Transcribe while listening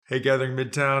Hey, Gathering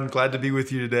Midtown, glad to be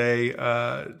with you today.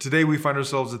 Today we find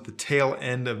ourselves at the tail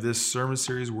end of this sermon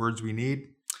series, Words We Need,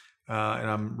 and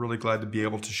I'm really glad to be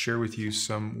able to share with you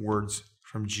some words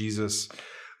from Jesus.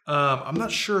 I'm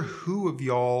not sure who of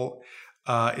y'all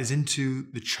is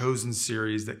into the Chosen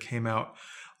series that came out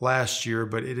last year,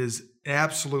 but it is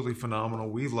absolutely phenomenal.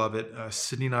 We love it.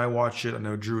 Sydney and I watch it. I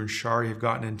know Drew and Shari have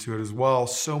gotten into it as well.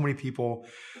 So many people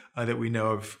that we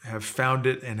know have found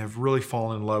it and have really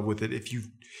fallen in love with it.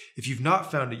 If you've not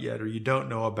found it yet or you don't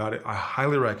know about it, I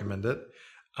highly recommend it.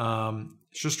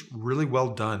 It's just really well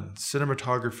done.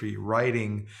 Cinematography,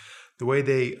 writing, the way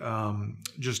they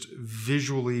just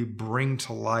visually bring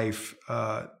to life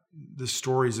the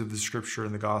stories of the scripture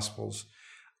and the gospels.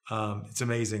 It's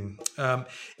amazing.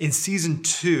 In season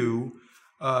 2,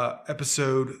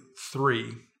 episode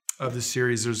 3 of the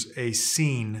series, there's a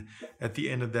scene at the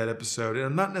end of that episode. And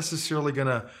I'm not necessarily going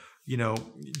to,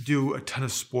 do a ton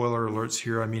of spoiler alerts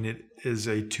here. I mean, it is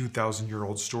a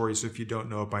 2,000-year-old story. So if you don't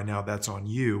know it by now, that's on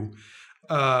you.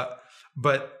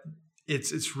 But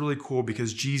it's really cool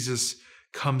because Jesus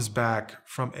comes back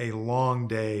from a long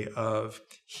day of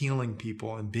healing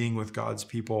people and being with God's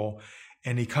people.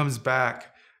 And he comes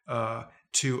back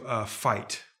to a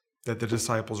fight that the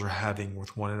disciples are having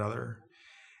with one another.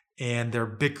 And they're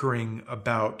bickering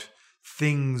about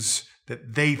things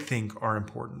that they think are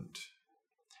important,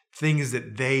 things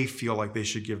that they feel like they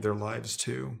should give their lives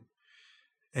to.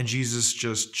 And Jesus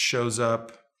just shows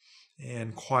up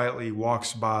and quietly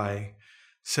walks by,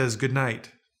 says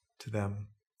goodnight to them,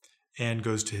 and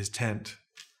goes to his tent.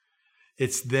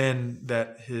 It's then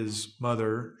that his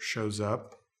mother shows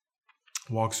up,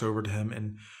 walks over to him,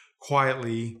 and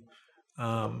quietly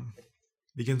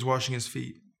begins washing his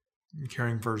feet,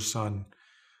 caring for his son.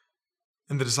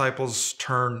 And the disciples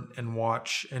turn and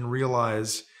watch and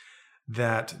realize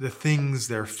that the things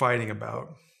they're fighting about,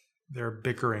 their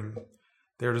bickering,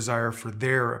 their desire for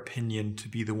their opinion to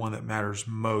be the one that matters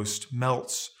most,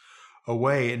 melts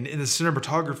away. And in the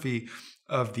cinematography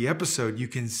of the episode, you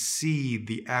can see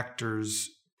the actors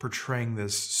portraying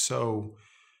this so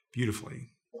beautifully.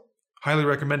 Highly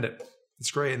recommend it.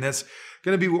 It's great. And that's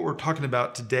going to be what we're talking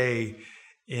about today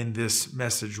in this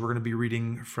message. We're going to be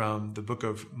reading from the book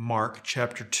of Mark,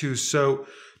 chapter 2. So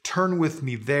turn with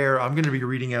me there. I'm going to be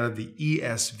reading out of the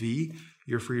ESV.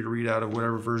 You're free to read out of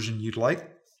whatever version you'd like.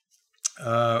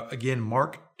 Again,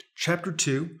 Mark chapter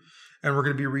 2, and we're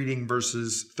going to be reading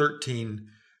verses 13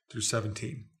 through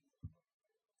 17.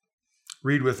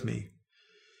 Read with me.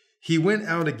 He went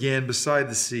out again beside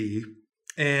the sea,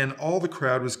 and all the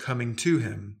crowd was coming to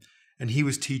him, and he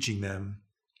was teaching them.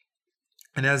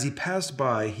 And as he passed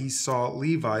by, he saw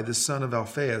Levi, the son of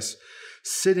Alphaeus,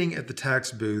 sitting at the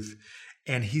tax booth,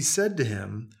 and he said to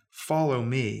him, "Follow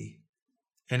me."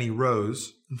 And he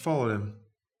rose and followed him.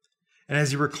 And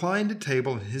as he reclined at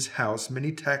table in his house,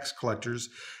 many tax collectors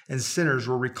and sinners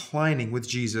were reclining with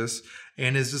Jesus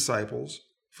and his disciples,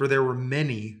 for there were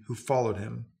many who followed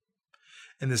him.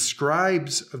 And the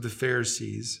scribes of the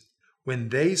Pharisees, when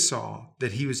they saw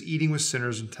that he was eating with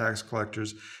sinners and tax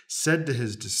collectors, said to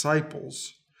his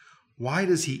disciples, "Why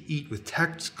does he eat with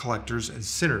tax collectors and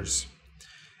sinners?"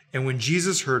 And when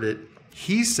Jesus heard it,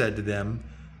 he said to them,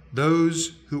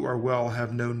 "Those who are well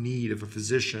have no need of a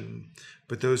physician,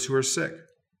 but those who are sick.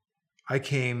 I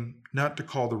came not to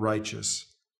call the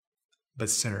righteous, but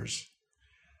sinners."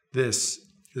 This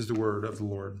is the word of the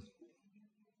Lord.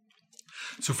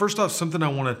 So first off, something I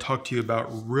want to talk to you about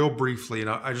real briefly, and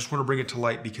I just want to bring it to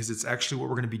light because it's actually what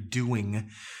we're going to be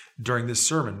doing during this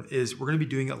sermon, is we're going to be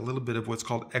doing a little bit of what's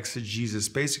called exegesis,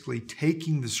 basically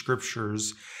taking the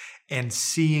scriptures and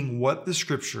seeing what the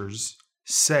scriptures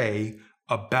say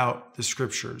about the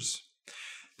scriptures.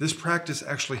 This practice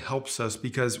actually helps us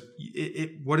because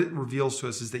what it reveals to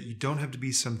us is that you don't have to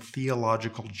be some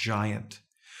theological giant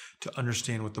to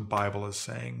understand what the Bible is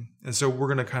saying. And so we're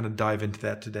going to kind of dive into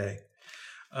that today.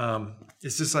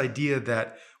 It's this idea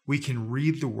that we can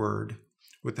read the word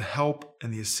with the help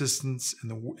and the assistance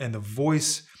and the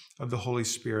voice of the Holy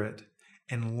Spirit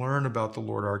and learn about the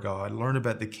Lord our God, learn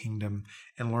about the kingdom,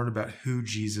 and learn about who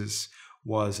Jesus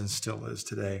was and still is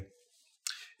today.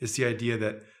 It's the idea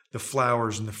that the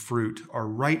flowers and the fruit are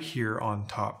right here on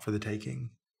top for the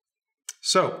taking.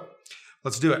 So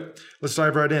let's do it. Let's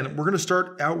dive right in. We're going to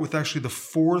start out with actually the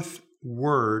fourth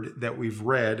word that we've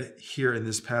read here in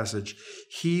this passage.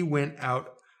 He went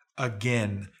out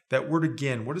again. That word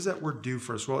again, what does that word do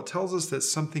for us? Well, it tells us that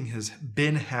something has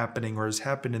been happening or has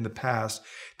happened in the past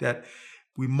that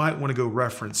we might want to go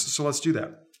reference. So let's do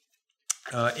that.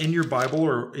 In your Bible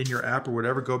or in your app or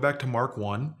whatever, go back to Mark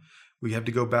 1. We have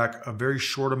to go back a very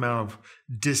short amount of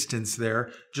distance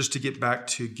there just to get back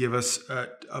to give us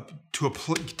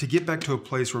to get back to a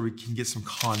place where we can get some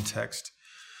context.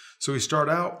 So we start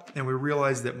out and we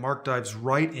realize that Mark dives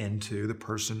right into the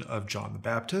person of John the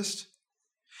Baptist.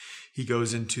 He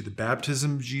goes into the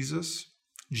baptism of Jesus,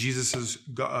 Jesus'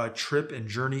 trip and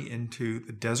journey into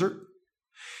the desert,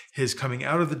 his coming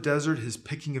out of the desert, his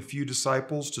picking a few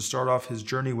disciples to start off his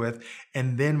journey with,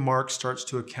 and then Mark starts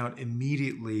to account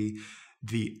immediately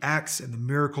the acts and the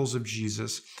miracles of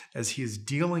Jesus as he is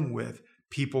dealing with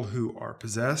people who are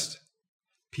possessed,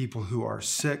 people who are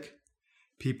sick,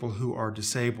 people who are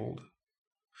disabled.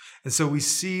 And so we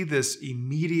see this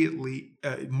immediately,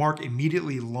 Mark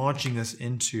immediately launching us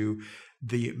into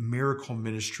the miracle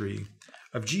ministry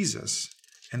of Jesus.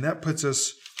 And that puts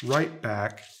us right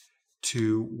back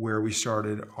to where we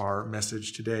started our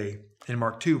message today in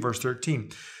Mark 2, verse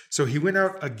 13. So he went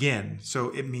out again. So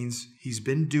it means he's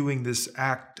been doing this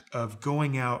act of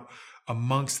going out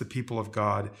amongst the people of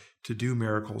God to do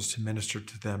miracles, to minister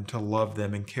to them, to love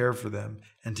them and care for them,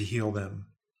 and to heal them.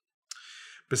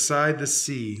 Beside the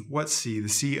sea, what sea? The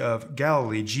Sea of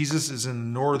Galilee. Jesus is in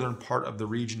the northern part of the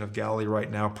region of Galilee right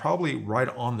now, probably right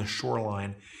on the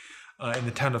shoreline in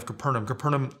the town of Capernaum.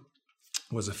 Capernaum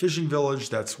was a fishing village.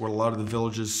 That's where a lot of the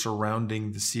villages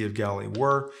surrounding the Sea of Galilee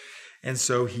were. And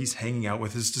so he's hanging out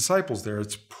with his disciples there.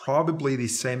 It's probably the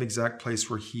same exact place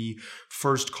where he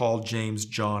first called James,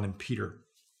 John, and Peter.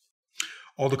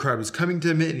 All the crowd was coming to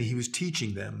him and he was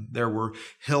teaching them. There were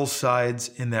hillsides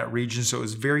in that region, so it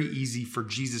was very easy for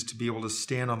Jesus to be able to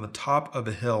stand on the top of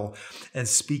a hill and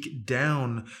speak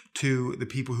down to the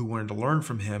people who wanted to learn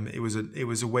from him. It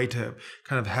was a way to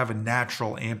kind of have a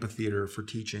natural amphitheater for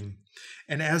teaching.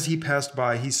 And as he passed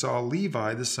by, he saw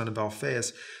Levi, the son of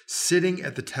Alphaeus, sitting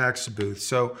at the tax booth.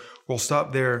 So we'll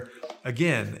stop there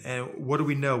again. And what do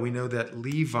we know? We know that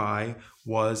Levi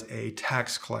was a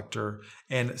tax collector.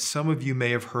 And some of you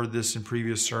may have heard this in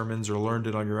previous sermons or learned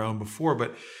it on your own before,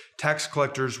 but tax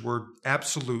collectors were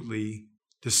absolutely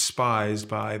despised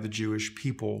by the Jewish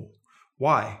people.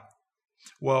 Why?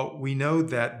 Well, we know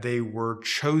that they were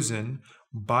chosen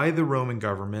by the Roman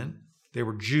government. They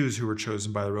were Jews who were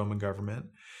chosen by the Roman government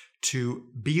to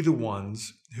be the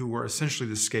ones who were essentially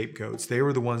the scapegoats. They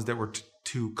were the ones that were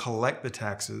to collect the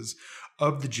taxes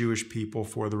of the Jewish people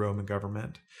for the Roman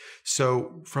government.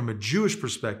 So from a Jewish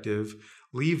perspective,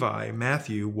 Levi,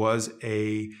 Matthew, was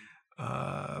he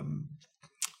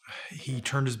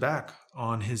turned his back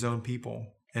on his own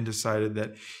people and decided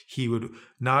that he would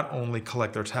not only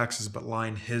collect their taxes, but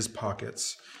line his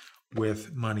pockets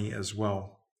with money as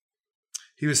well.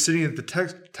 He was sitting at the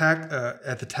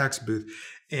tax booth,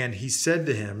 and he said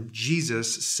to him,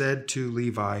 Jesus said to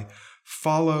Levi,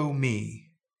 "Follow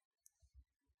me."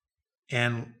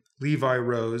 And Levi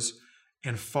rose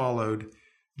and followed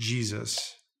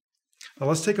Jesus. Now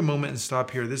let's take a moment and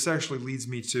stop here. This actually leads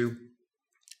me to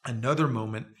another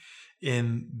moment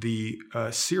in the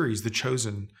series, The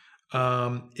Chosen.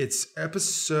 It's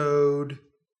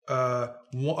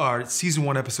season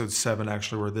 1, episode 7,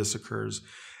 actually, where this occurs.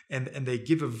 And they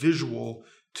give a visual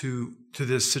to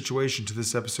this situation, to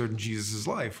this episode in Jesus'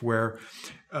 life, where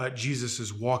Jesus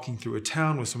is walking through a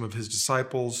town with some of his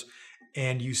disciples,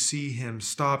 and you see him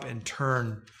stop and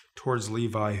turn towards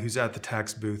Levi, who's at the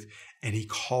tax booth, and he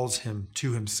calls him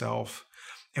to himself.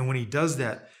 And when he does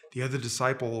that, the other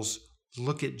disciples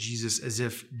look at Jesus as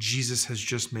if Jesus has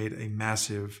just made a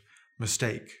massive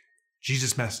mistake.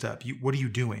 Jesus messed up. What are you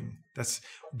doing?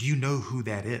 Do you know who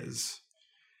that is?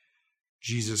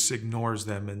 Jesus ignores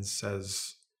them and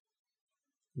says,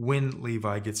 when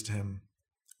Levi gets to him,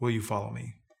 "Will you follow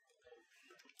me?"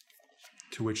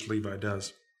 To which Levi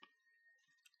does.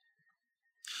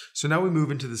 So now we move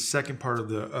into the second part of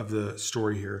the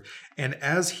story here. And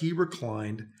as he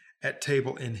reclined at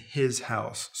table in his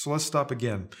house. So let's stop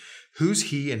again. Who's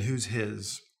he and who's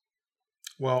his?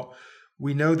 Well,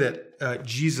 we know that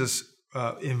Jesus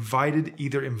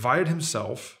either invited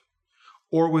himself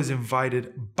or was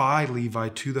invited by Levi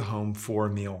to the home for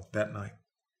a meal that night.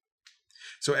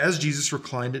 So as Jesus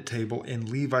reclined at table in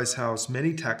Levi's house,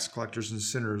 many tax collectors and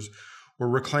sinners were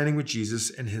reclining with Jesus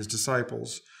and his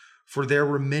disciples, for there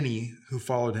were many who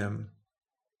followed him.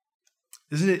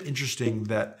 Isn't it interesting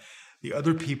that the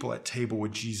other people at table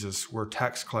with Jesus were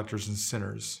tax collectors and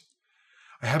sinners?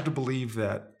 I have to believe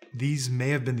that these may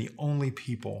have been the only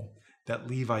people that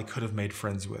Levi could have made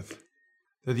friends with.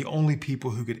 They're the only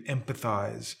people who could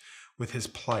empathize with his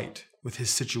plight, with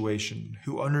his situation,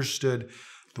 who understood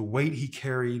the weight he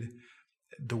carried,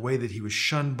 the way that he was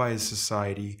shunned by his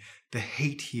society, the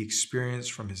hate he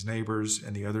experienced from his neighbors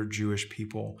and the other Jewish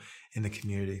people in the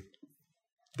community.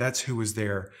 That's who was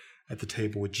there at the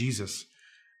table with Jesus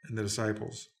and the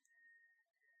disciples.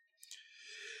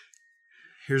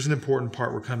 Here's an important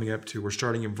part we're coming up to. We're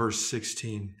starting in verse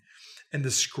 16. And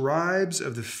the scribes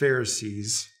of the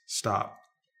Pharisees stop.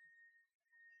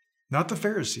 Not the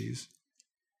Pharisees.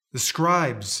 The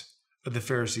scribes of the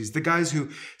Pharisees. The guys who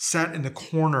sat in the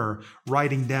corner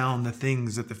writing down the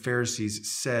things that the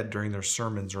Pharisees said during their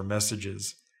sermons or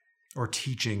messages or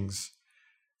teachings.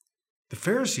 The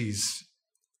Pharisees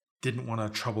didn't want to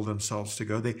trouble themselves to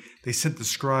go. They sent the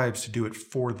scribes to do it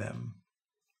for them.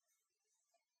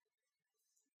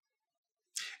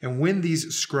 And when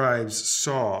these scribes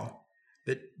saw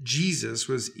that Jesus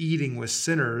was eating with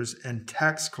sinners and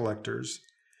tax collectors,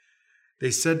 they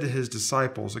said to his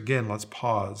disciples, again, let's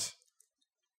pause.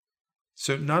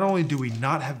 So not only do we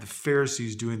not have the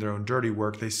Pharisees doing their own dirty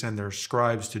work, they send their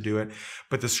scribes to do it,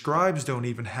 but the scribes don't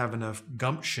even have enough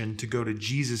gumption to go to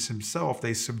Jesus himself.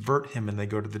 They subvert him and they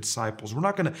go to the disciples. We're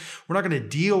not going to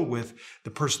deal with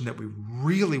the person that we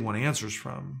really want answers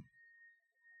from.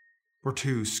 We're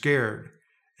too scared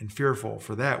and fearful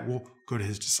for that. We'll go to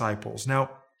his disciples.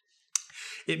 Now,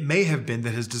 it may have been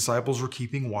that his disciples were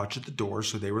keeping watch at the door,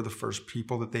 so they were the first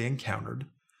people that they encountered.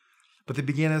 But they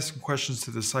began asking questions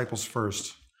to the disciples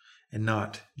first and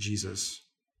not Jesus.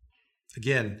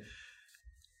 Again,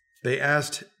 they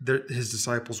asked his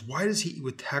disciples, why does he eat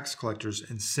with tax collectors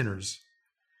and sinners?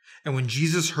 And when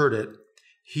Jesus heard it,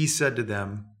 he said to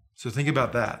them, so think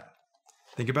about that.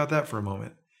 Think about that for a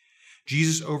moment.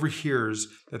 Jesus overhears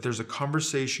that there's a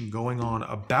conversation going on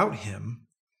about him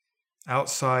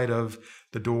outside of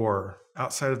the door,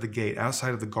 outside of the gate,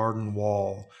 outside of the garden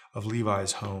wall of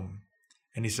Levi's home.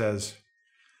 And he says,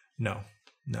 no.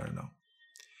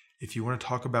 If you want to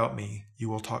talk about me, you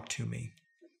will talk to me.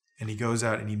 And he goes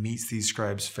out and he meets these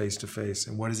scribes face to face.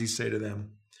 And what does he say to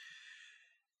them?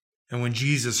 And when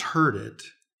Jesus heard it,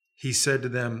 he said to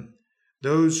them,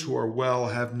 those who are well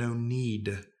have no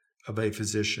need of a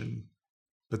physician,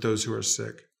 but those who are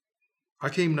sick. I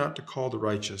came not to call the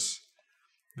righteous,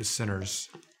 but sinners.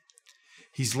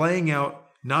 He's laying out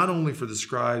not only for the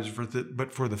scribes,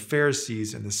 but for the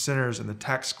Pharisees and the sinners and the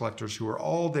tax collectors who are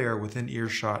all there within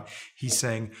earshot. He's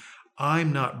saying,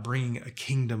 I'm not bringing a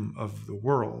kingdom of the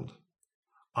world.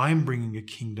 I'm bringing a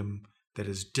kingdom that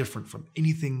is different from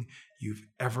anything you've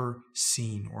ever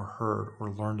seen or heard or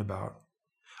learned about.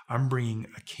 I'm bringing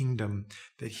a kingdom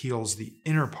that heals the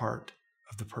inner part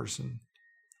of the person.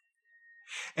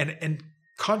 And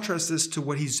contrast this to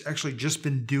what he's actually just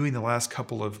been doing the last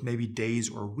couple of maybe days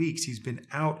or weeks. He's been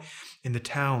out in the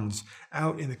towns,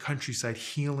 out in the countryside,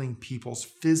 healing people's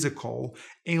physical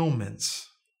ailments.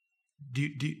 Do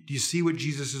you see what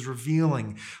Jesus is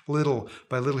revealing? Little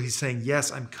by little, he's saying,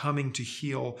 yes, I'm coming to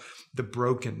heal the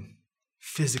broken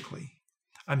physically.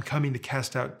 I'm coming to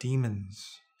cast out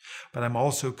demons. But I'm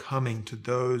also coming to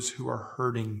those who are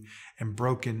hurting and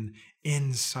broken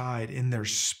inside in their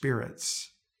spirits,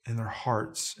 in their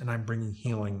hearts, and I'm bringing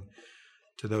healing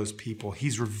to those people.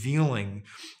 He's revealing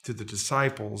to the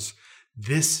disciples,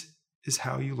 this is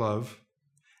how you love.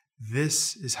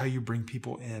 This is how you bring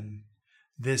people in.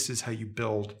 This is how you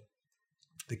build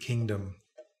the kingdom.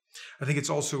 I think it's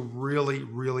also really,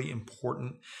 really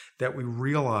important that we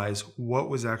realize what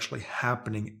was actually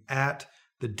happening at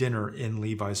the dinner in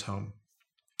Levi's home.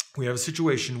 We have a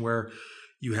situation where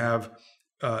you have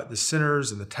the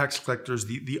sinners and the tax collectors,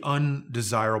 the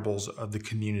undesirables of the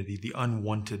community, the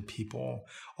unwanted people,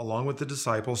 along with the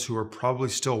disciples who are probably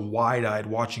still wide-eyed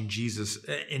watching Jesus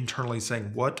internally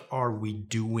saying, what are we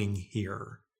doing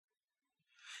here?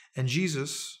 And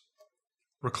Jesus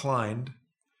reclined,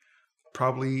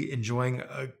 probably enjoying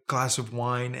a glass of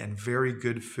wine and very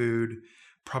good food,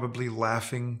 probably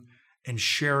laughing and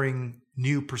sharing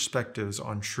new perspectives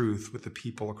on truth with the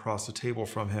people across the table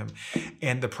from him.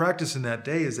 And the practice in that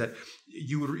day is that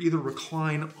you would either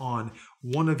recline on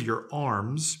one of your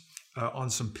arms on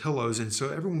some pillows, and so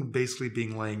everyone would basically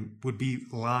would be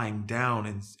lying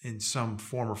down in some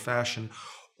form or fashion,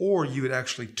 or you would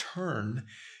actually turn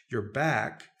your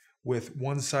back with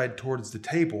one side towards the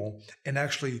table and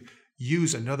actually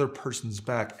use another person's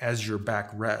back as your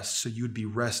backrest, so you'd be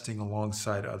resting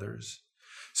alongside others.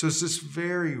 So it's this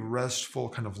very restful,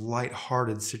 kind of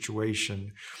lighthearted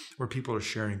situation where people are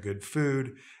sharing good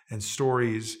food and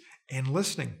stories and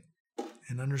listening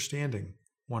and understanding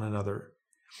one another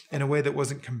in a way that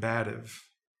wasn't combative.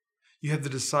 You have the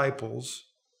disciples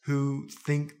who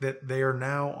think that they are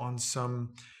now on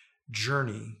some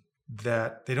journey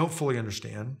that they don't fully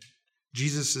understand.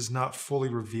 Jesus is not fully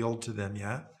revealed to them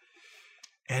yet.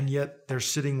 And yet they're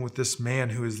sitting with this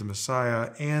man who is the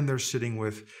Messiah, and they're sitting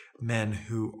with men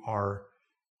who are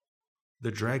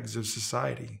the dregs of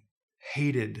society,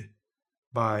 hated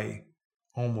by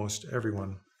almost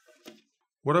everyone.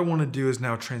 What I want to do is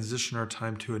now transition our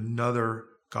time to another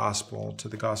gospel, to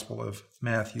the Gospel of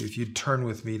Matthew. If you'd turn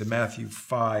with me to Matthew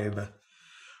 5,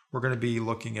 we're going to be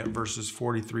looking at verses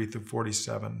 43 through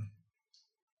 47.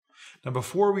 Now,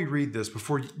 before we read this,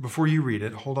 before you read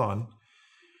it, hold on.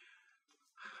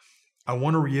 I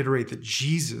want to reiterate that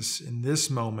Jesus in this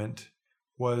moment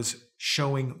was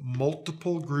showing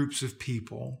multiple groups of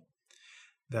people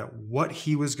that what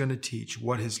he was going to teach,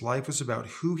 what his life was about,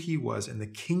 who he was, and the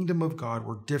kingdom of God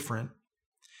were different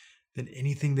than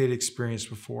anything they'd experienced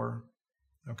before.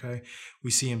 Okay?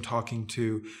 We see him talking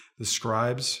to the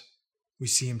scribes. We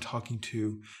see him talking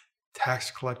to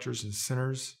tax collectors and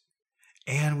sinners.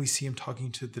 And we see him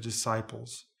talking to the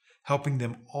disciples, helping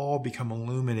them all become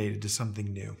illuminated to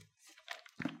something new.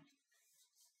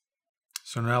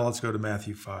 So now let's go to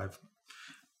Matthew 5.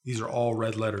 These are all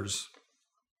red letters.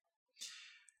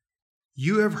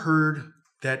 You have heard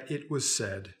that it was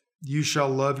said, you shall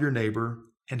love your neighbor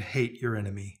and hate your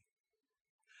enemy.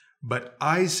 But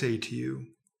I say to you,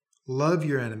 love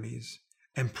your enemies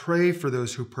and pray for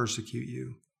those who persecute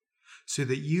you, so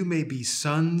that you may be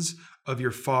sons of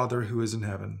your Father who is in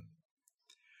heaven.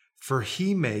 For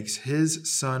he makes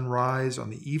his sun rise on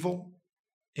the evil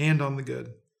and on the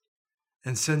good,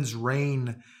 and sends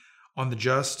rain on the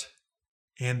just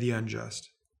and the unjust.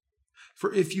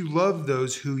 For if you love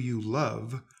those who you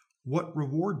love, what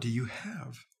reward do you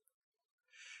have?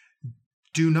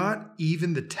 Do not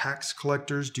even the tax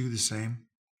collectors do the same?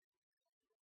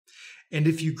 And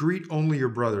if you greet only your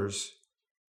brothers,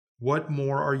 what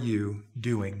more are you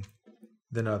doing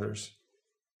than others?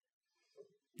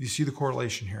 You see the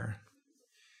correlation here.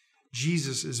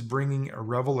 Jesus is bringing a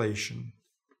revelation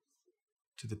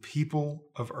to the people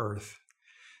of earth,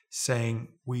 saying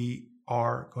we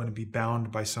are going to be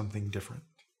bound by something different.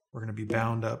 We're going to be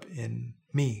bound up in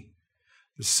me,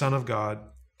 the Son of God,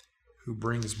 who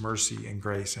brings mercy and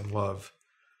grace and love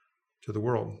to the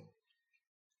world.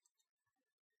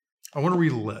 I want to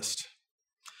read a list.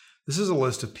 This is a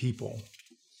list of people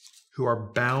who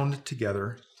are bound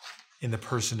together in the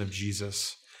person of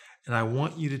Jesus. And I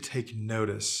want you to take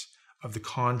notice of the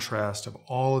contrast of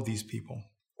all of these people.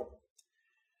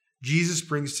 Jesus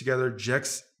brings together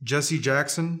Jesse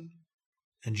Jackson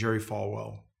and Jerry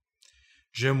Falwell,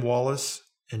 Jim Wallace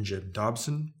and Jim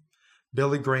Dobson,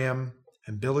 Billy Graham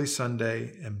and Billy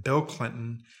Sunday and Bill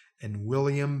Clinton and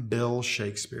William Bill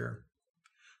Shakespeare,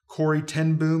 Corrie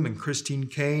ten Boom and Christine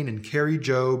Kane and Carrie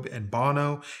Job and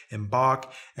Bono and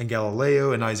Bach and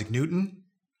Galileo and Isaac Newton,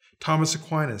 Thomas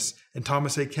Aquinas and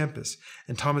Thomas A. Kempis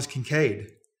and Thomas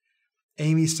Kincaid,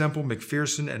 Amy Semple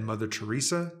McPherson and Mother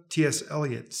Teresa, T.S.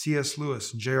 Eliot, C.S.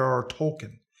 Lewis, and J.R.R.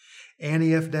 Tolkien,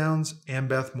 Annie F. Downs and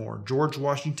Beth Moore, George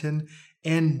Washington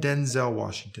and Denzel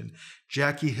Washington,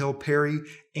 Jackie Hill Perry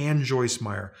and Joyce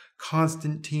Meyer,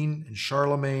 Constantine and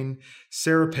Charlemagne,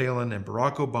 Sarah Palin and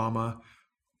Barack Obama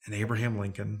and Abraham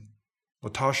Lincoln,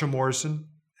 Latasha Morrison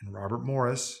and Robert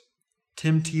Morris,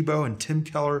 Tim Tebow and Tim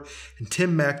Keller and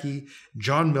Tim Mackey,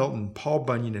 John Milton, Paul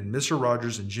Bunyan and Mr.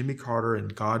 Rogers and Jimmy Carter,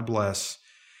 and God bless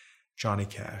Johnny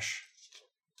Cash.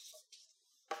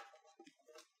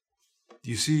 Do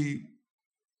you see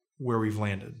where we've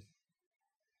landed?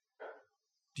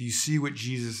 Do you see what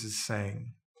Jesus is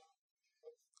saying?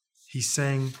 He's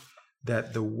saying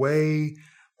that the way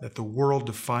that the world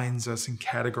defines us and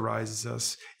categorizes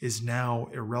us is now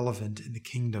irrelevant in the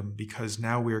kingdom, because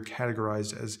now we are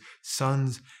categorized as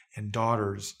sons and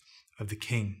daughters of the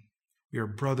King. We are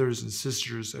brothers and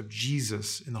sisters of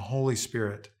Jesus in the Holy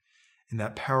Spirit, in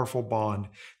that powerful bond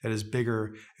that is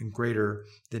bigger and greater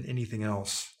than anything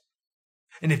else.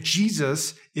 And if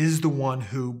Jesus is the one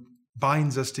who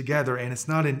binds us together, and it's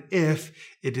not an if,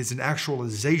 it is an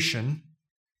actualization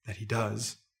that he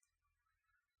does,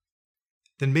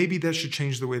 then maybe that should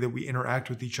change the way that we interact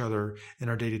with each other in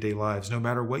our day-to-day lives, no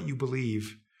matter what you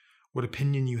believe, what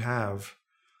opinion you have,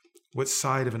 what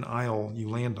side of an aisle you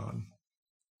land on.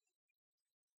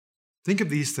 Think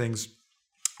of these things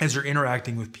as you're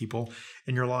interacting with people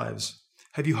in your lives.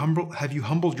 Have you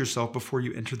humbled yourself before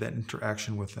you enter that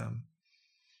interaction with them?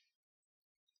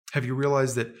 Have you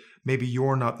realized that maybe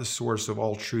you're not the source of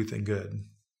all truth and good?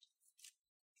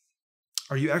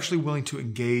 Are you actually willing to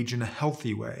engage in a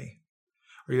healthy way?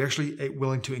 Are you actually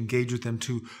willing to engage with them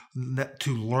to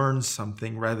learn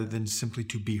something rather than simply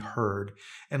to be heard?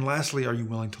 And lastly, are you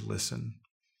willing to listen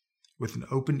with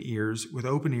open ears,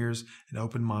 an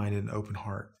open mind, and an open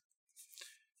heart?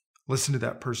 Listen to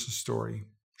that person's story.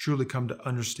 Truly come to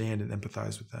understand and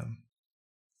empathize with them.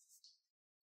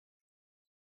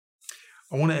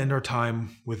 I want to end our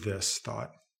time with this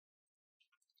thought.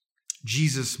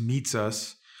 Jesus meets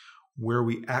us where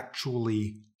we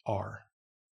actually are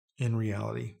in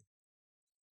reality.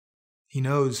 He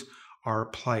knows our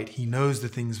plight. He knows the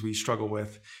things we struggle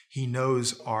with. He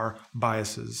knows our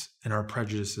biases and our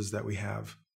prejudices that we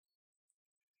have.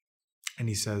 And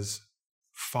he says,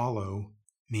 follow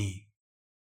me.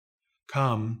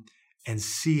 Come and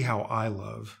see how I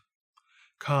love.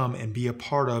 Come and be a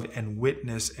part of and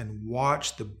witness and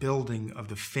watch the building of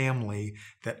the family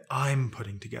that I'm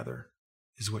putting together,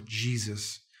 is what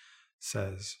Jesus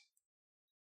says.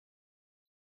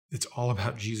 It's all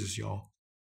about Jesus, y'all.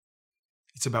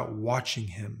 It's about watching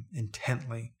him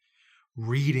intently,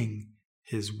 reading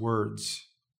his words,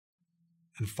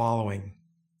 and following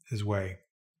his way.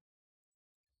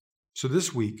 So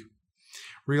this week,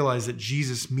 realize that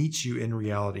Jesus meets you in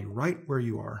reality right where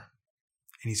you are.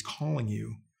 And he's calling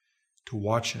you to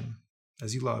watch him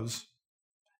as he loves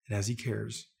and as he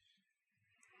cares.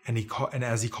 And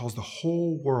as he calls the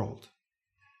whole world,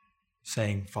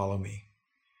 saying, follow me.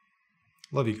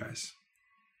 Love you guys.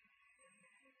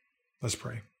 Let's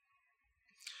pray.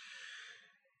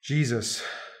 Jesus,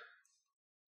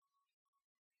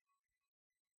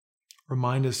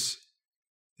 remind us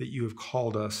that you have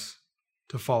called us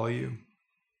to follow you.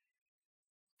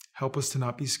 Help us to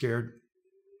not be scared.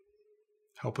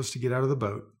 Help us to get out of the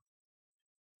boat.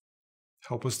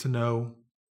 Help us to know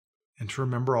and to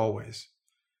remember always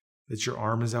that your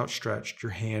arm is outstretched,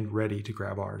 your hand ready to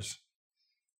grab ours.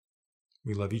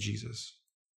 We love you, Jesus.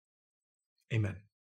 Amen.